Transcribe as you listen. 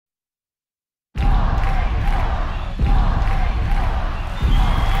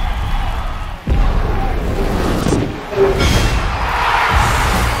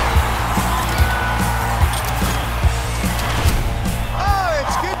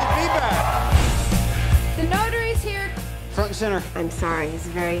and center. I'm sorry, he's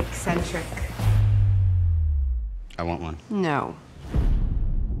very eccentric. I want one. No.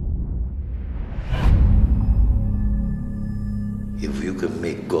 If you can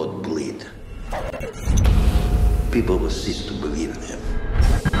make God bleed, people will cease to believe in him.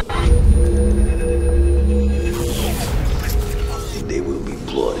 There will be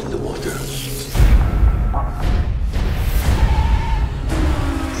blood in the water.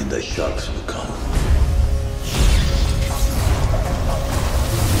 And the sharks will come.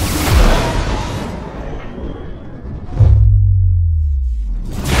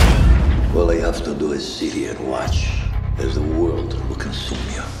 All I have to do is sit here and watch as the world will consume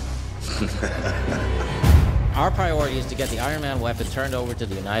you. Our priority is to get the Iron Man weapon turned over to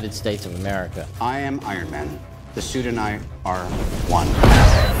the United States of America. I am Iron Man. The suit and I are one.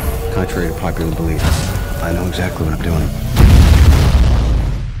 Contrary to popular belief, I know exactly what I'm doing.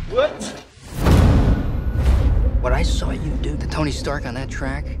 What? What I saw you do to Tony Stark on that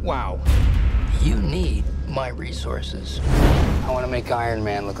track, wow. You need my resources. I want to make Iron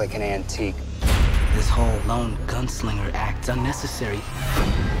Man look like an antique. This whole lone gunslinger act's unnecessary.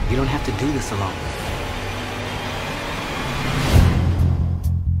 You don't have to do this alone.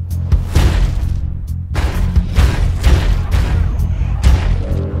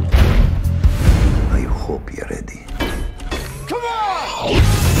 I hope you're ready. Come on!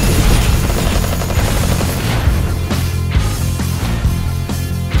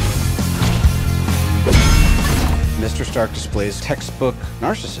 Mr. Stark displays textbook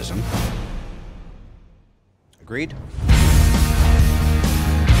narcissism. Agreed?